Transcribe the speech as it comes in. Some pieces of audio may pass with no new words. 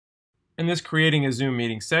In this Creating a Zoom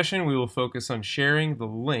Meeting session, we will focus on sharing the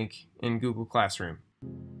link in Google Classroom.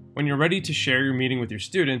 When you're ready to share your meeting with your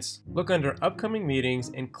students, look under Upcoming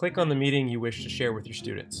Meetings and click on the meeting you wish to share with your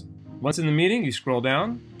students. Once in the meeting, you scroll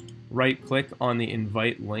down, right-click on the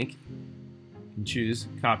Invite link, and choose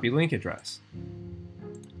Copy Link Address.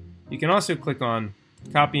 You can also click on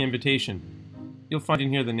Copy Invitation. You'll find in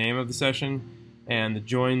here the name of the session and the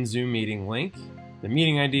Join Zoom Meeting link, the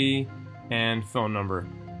meeting ID, and phone number.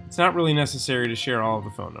 It's not really necessary to share all of the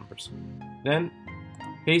phone numbers. Then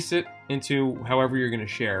paste it into however you're going to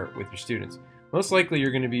share with your students. Most likely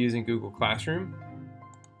you're going to be using Google Classroom.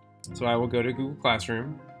 So I will go to Google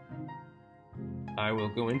Classroom. I will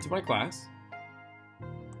go into my class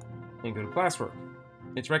and go to classwork.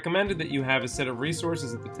 It's recommended that you have a set of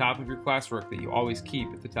resources at the top of your classwork that you always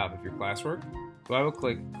keep at the top of your classwork. So I will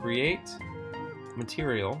click Create,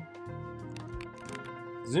 Material,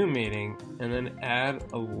 Zoom Meeting, and then add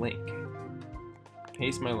a link.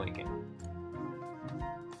 Paste my link in.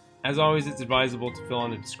 As always, it's advisable to fill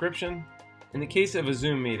in a description. In the case of a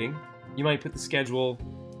Zoom meeting, you might put the schedule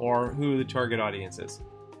or who the target audience is.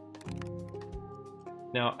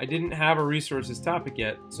 Now, I didn't have a resources topic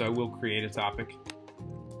yet, so I will create a topic.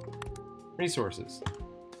 Resources.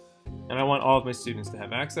 And I want all of my students to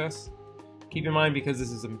have access. Keep in mind, because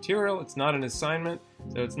this is a material, it's not an assignment,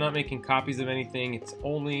 so it's not making copies of anything. It's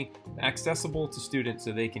only accessible to students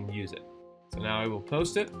so they can use it. So now I will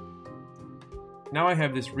post it. Now I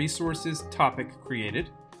have this resources topic created.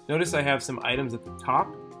 Notice I have some items at the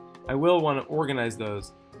top. I will want to organize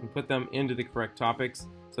those and put them into the correct topics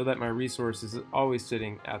so that my resources is always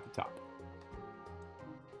sitting at the top.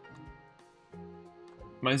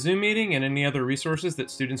 My Zoom meeting and any other resources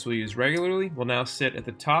that students will use regularly will now sit at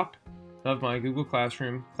the top of my Google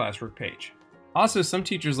Classroom classwork page. Also, some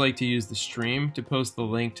teachers like to use the stream to post the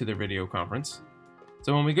link to their video conference.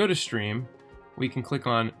 So when we go to stream, we can click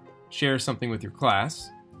on Share something with your class,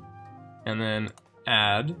 and then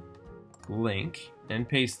add link and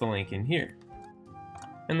paste the link in here.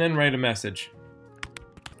 And then write a message.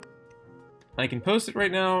 I can post it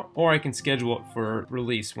right now, or I can schedule it for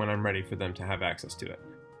release when I'm ready for them to have access to it.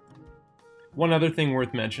 One other thing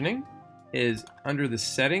worth mentioning is under the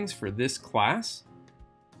settings for this class,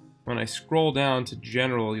 when I scroll down to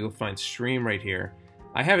General, you'll find Stream right here.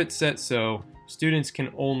 I have it set so students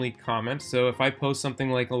can only comment. So if I post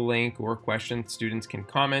something like a link or a question, students can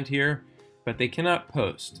comment here, but they cannot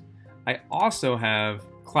post. I also have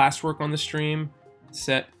classwork on the stream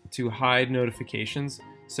set to hide notifications,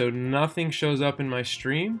 so nothing shows up in my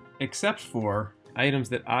stream except for items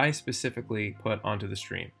that I specifically put onto the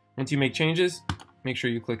stream. Once you make changes, make sure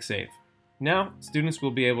you click Save. Now, students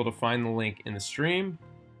will be able to find the link in the stream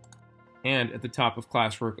and at the top of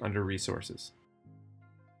classwork under Resources.